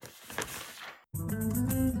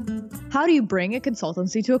How do you bring a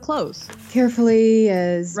consultancy to a close? Carefully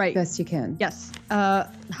as Right. best you can. Yes.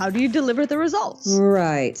 How do you deliver the results?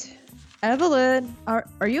 Right. Evelyn,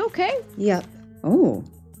 are you okay? Yep. Oh,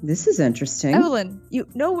 this is interesting. Evelyn, you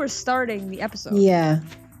know we're starting the episode. Yeah.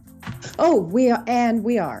 Oh, we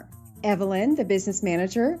are. Evelyn, the business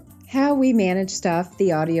manager. How we manage stuff,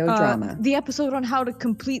 the audio drama. The episode on how to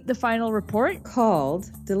complete the final report?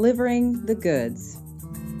 Called Delivering the Goods.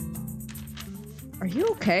 Are you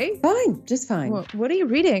okay? Fine, just fine. What are you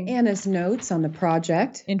reading? Anna's notes on the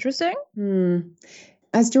project. Interesting?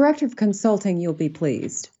 As director of consulting, you'll be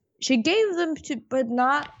pleased. She gave them but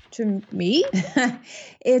not to me?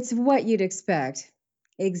 It's what you'd expect.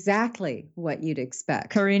 Exactly what you'd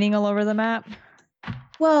expect. Careening all over the map?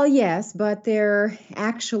 Well, yes, but there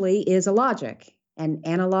actually is a logic. An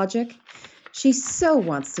analogic. She so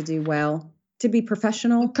wants to do well, to be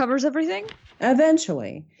professional. Covers everything?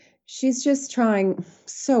 Eventually. She's just trying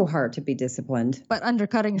so hard to be disciplined. But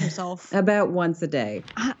undercutting herself. About once a day.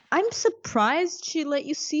 I'm surprised she let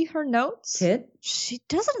you see her notes. Kit? She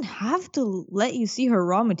doesn't have to let you see her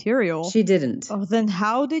raw material. She didn't. Oh, then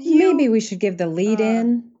how did you? Maybe we should give the lead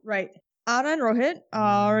in. Right. Anna and Rohit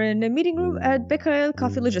are in a meeting room at BKL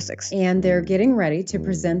Coffee Logistics. And they're getting ready to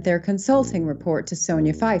present their consulting report to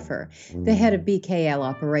Sonia Pfeiffer, the head of BKL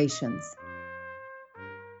operations.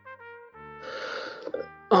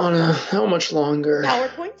 Anna, how much longer?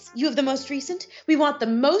 PowerPoints? You have the most recent? We want the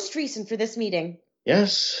most recent for this meeting.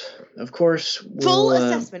 Yes, of course. Full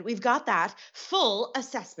assessment. We've got that. Full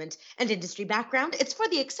assessment. And industry background. It's for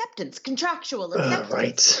the acceptance. Contractual acceptance.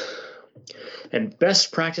 Right. And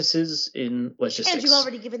best practices in logistics. And you've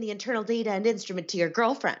already given the internal data and instrument to your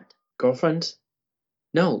girlfriend. Girlfriend?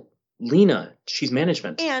 No, Lena. She's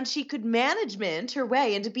management. And she could management her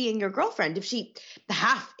way into being your girlfriend if she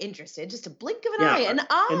half interested, just a blink of an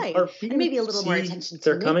eye, and maybe a little more attention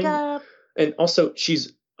to makeup. And also,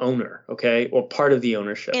 she's owner, okay? Or part of the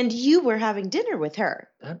ownership. And you were having dinner with her.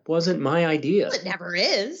 That wasn't my idea. Well, it never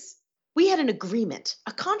is. We had an agreement,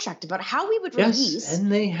 a contract about how we would release. Yes,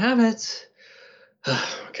 and they have it.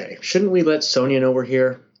 Okay, shouldn't we let Sonia know we're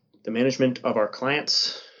here? The management of our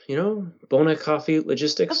clients? You know, Bona Coffee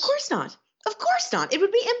Logistics? Of course not. Of course not. It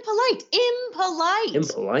would be impolite. Impolite.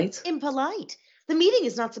 Impolite? Impolite. The meeting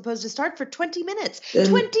is not supposed to start for 20 minutes. Then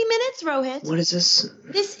 20 minutes, Rohit. What is this?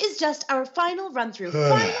 This is just our final run-through.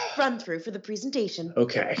 Final run-through for the presentation.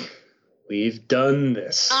 Okay. We've done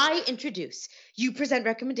this. I introduce. You present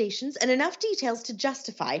recommendations and enough details to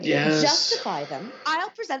justify them. I'll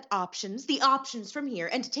present options, the options from here,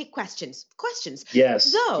 and to take questions. Questions.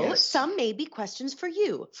 Yes. Though some may be questions for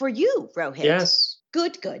you. For you, Rohit. Yes.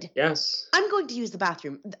 Good. Yes. I'm going to use the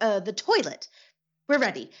bathroom, the toilet. We're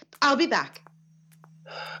ready. I'll be back.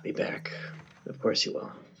 I'll be back. Of course you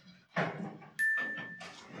will.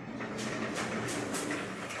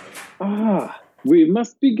 We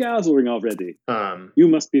must be gathering already. You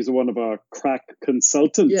must be one of our crack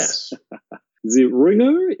consultants. Yes. The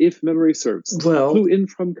ringer, if memory serves. Well, flew in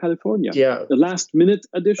from California. Yeah. The last minute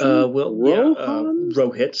edition. Rohit.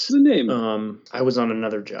 What's the name? I was on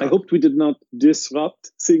another job. I hoped we did not disrupt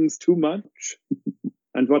things too much.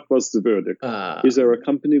 And what was the verdict? Is there a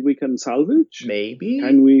company we can salvage? Maybe.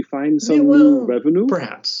 Can we find some new revenue?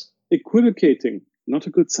 Perhaps. Equivocating. Not a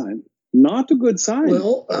good sign. Not a good sign.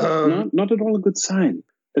 Well, not at all a good sign.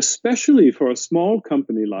 Especially for a small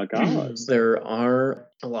company like ours. There are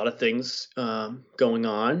a lot of things going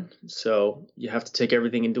on, so you have to take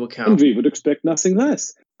everything into account. And we would expect nothing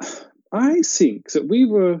less. I think that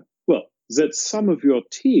that some of your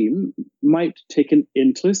team might take an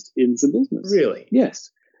interest in the business. Really? Yes.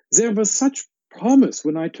 There was such promise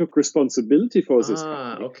when I took responsibility for this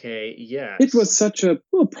company. Okay, yes. It was such a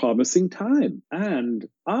promising time. And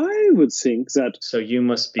I would think that so you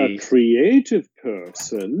must be a creative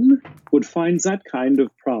person would find that kind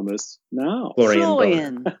of promise now.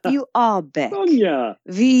 Florian, you are back. Sonia,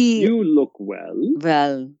 you look well.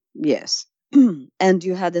 Well, yes. And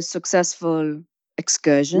you had a successful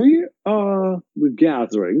excursion? We're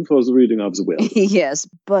gathering for the reading of the will. Yes,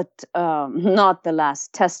 but not the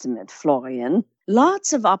last testament, Florian.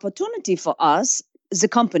 Lots of opportunity for us, the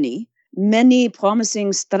company. Many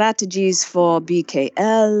promising strategies for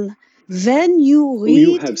BKL. When you read...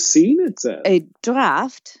 You have seen it, then? A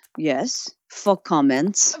draft, yes, for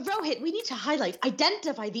comments. Rohit, we need to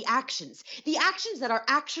identify the actions that are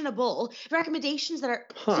actionable, recommendations that are...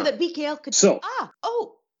 So that BKL could...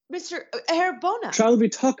 Mr. Herbona. Shall we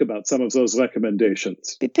talk about some of those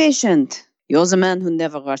recommendations? Be patient. You're the man who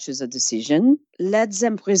never rushes a decision. Let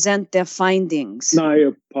them present their findings. My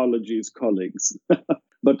apologies, colleagues.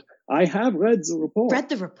 But I have read the report. Read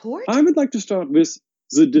the report? I would like to start with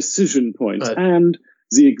the decision points But- and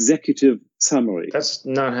the executive summary. That's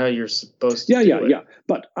not how you're supposed to do it. Yeah.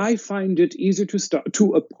 But I find it easier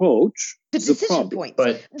to approach The decision problem. points.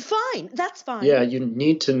 But Fine, that's fine. yeah, you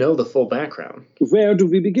need to know the full background. Where do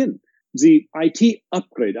we begin? The IT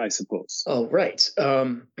upgrade, I suppose. Oh, right.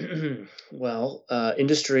 Well,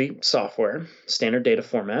 industry software, standard data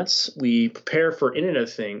formats. We prepare for Internet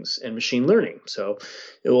of Things and machine learning. So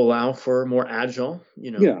it will allow for more agile,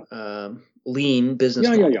 lean business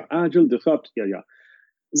model. Yeah. Agile, disrupt. Yeah.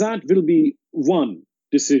 That will be one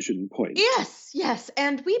decision point. Yes,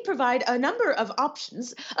 and we provide a number of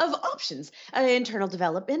options. Internal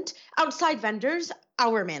development, outside vendors,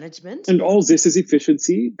 our management. And all this is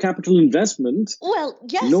efficiency, capital investment, Well,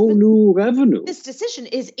 yes, no but new revenue. this decision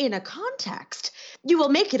is in a context. You will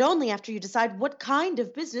make it only after you decide what kind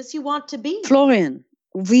of business you want to be. Florian,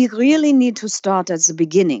 we really need to start at the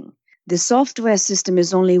beginning. The software system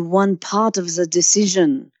is only one part of the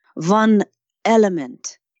decision, one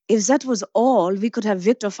element. If that was all, we could have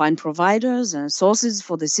Victor find providers and sources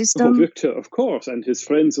for the system. Victor, of course, and his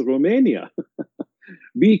friends in Romania.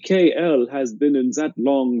 BKL has been in that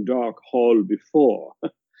long, dark hall before.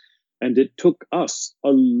 And it took us a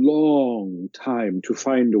long time to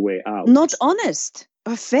find a way out. Not honest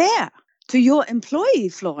or fair to your employee,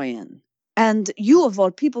 Florian. And you, of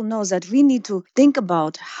all people, know that we need to think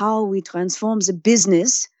about how we transform the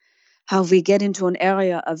business, how we get into an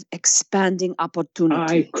area of expanding opportunity.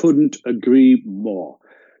 I couldn't agree more.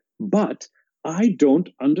 But I don't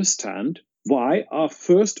understand why our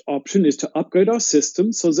first option is to upgrade our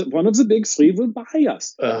system so that one of the big three will buy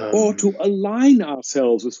us, or to align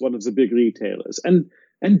ourselves with one of the big retailers and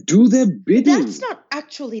do their bidding. That's not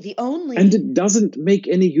actually the only. And it doesn't make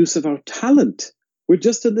any use of our talent. We're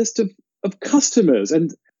just a list of customers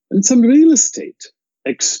and some real estate.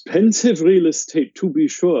 Expensive real estate, to be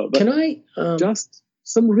sure, but Can I? just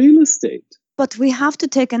some real estate. But we have to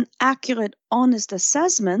take an accurate, honest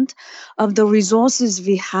assessment of the resources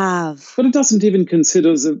we have. But it doesn't even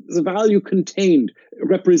consider the value contained,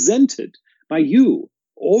 represented by you,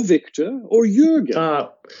 or Victor, or Jürgen,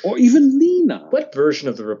 or even Lena. What version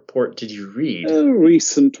of the report did you read? A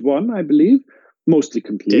recent one, I believe, mostly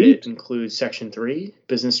complete. Did it include Section 3,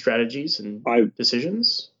 business strategies and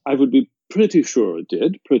decisions? I would be pretty sure it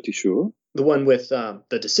did, pretty sure. The one with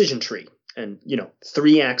the decision tree and,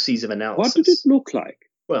 3 axes of analysis. What did it look like?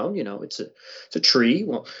 Well, it's a tree.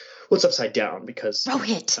 Well, it's upside down because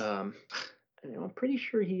Rohit. I'm pretty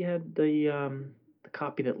sure he had the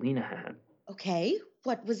copy that Lena had. Okay,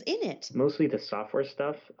 what was in it? Mostly the software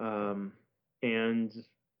stuff, and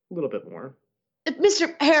a little bit more.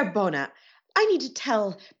 Mr. Hairbona, I need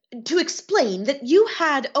to explain that you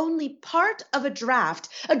had only part of a draft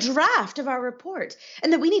of our report,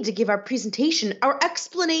 and that we need to give our presentation, our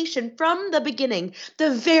explanation from the beginning,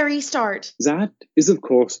 the very start. That is, of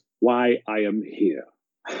course, why I am here.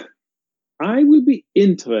 I will be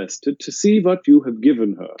interested to see what you have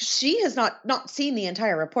given her. She has not seen the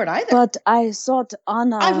entire report either. But I thought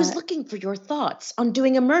Anna... I was looking for your thoughts on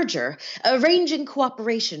doing a merger, arranging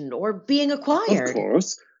cooperation, or being acquired. Of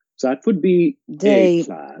course. That would be a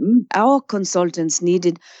plan. Our consultants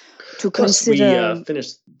needed to Plus, consider... we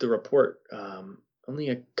finished the report only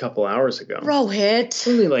a couple hours ago. Rohit.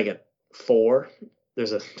 Only like at 4.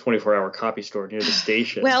 There's a 24-hour copy store near the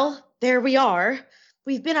station. Well, there we are.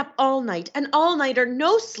 We've been up all night, an all-nighter,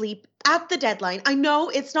 no sleep, at the deadline. I know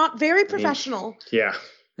it's not very professional. Yeah,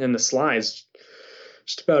 and the slides,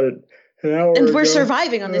 just about an hour And we're ago.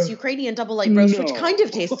 surviving on this Ukrainian double light roast, which kind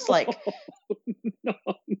of tastes like... No.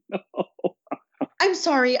 I'm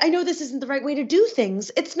sorry, I know this isn't the right way to do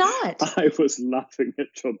things. It's not. I was laughing at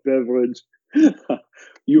your beverage.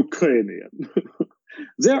 Ukrainian.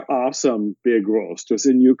 There are some big roasters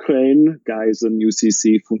in Ukraine, guys in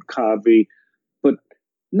UCC, Funkavi, but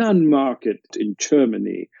none market in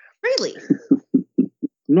Germany. Really?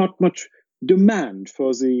 Not much demand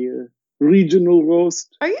for the regional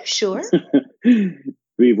roast. Are you sure?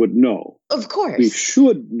 We would know. Of course. We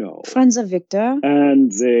should know. Friends of Victor,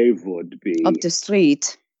 And they would be. up the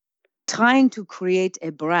street, trying to create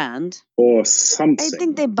a brand. Or something. I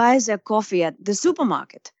think they buy their coffee at the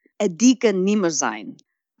supermarket. A Deacon Niemersine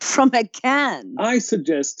from a can. I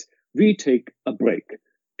suggest we take a break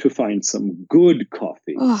to find some good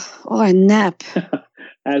coffee, Or a nap.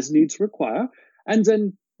 as needs require, and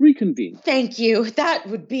then reconvene. Thank you. That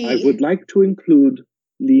would be... I would like to include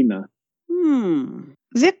Lena.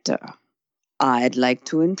 Victor. I'd like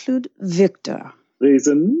to include Victor.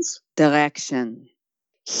 Reasons? Direction.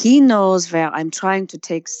 He knows where I'm trying to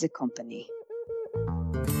take the company.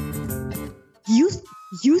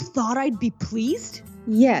 You thought I'd be pleased?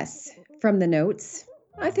 Yes, from the notes.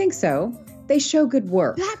 I think so. They show good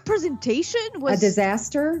work. That presentation was... A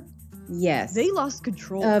disaster? Yes. They lost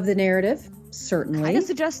control. Of the narrative? Certainly. Kind of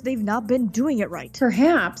suggests they've not been doing it right.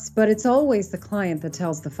 Perhaps, but it's always the client that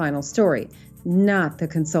tells the final story, not the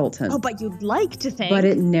consultant. Oh, but you'd like to think... But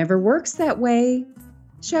it never works that way.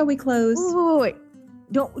 Shall we close? Wait.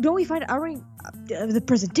 Don't we find the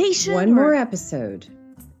presentation? One more episode.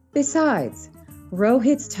 Besides,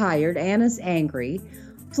 Rohit's tired, Anna's angry,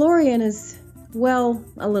 Florian is, well,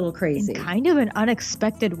 a little crazy. In kind of an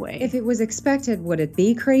unexpected way. If it was expected, would it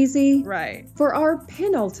be crazy? Right. For our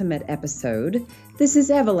penultimate episode, this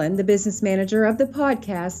is Evelyn, the business manager of the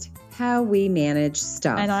podcast, How We Manage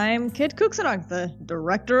Stuff. And I'm Kit Kuxenunk, the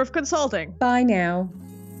director of consulting. Bye now.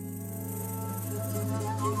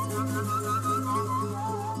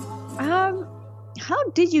 How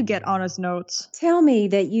did you get Anna's notes? Tell me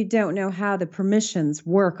that you don't know how the permissions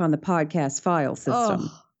work on the podcast file system.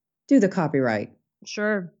 Do the copyright.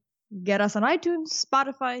 Sure. Get us on iTunes,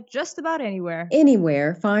 Spotify, just about anywhere.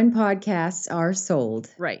 Anywhere fine podcasts are sold.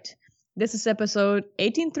 Right. This is episode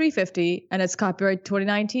 18350, and it's copyright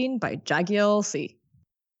 2019 by Jagiel C.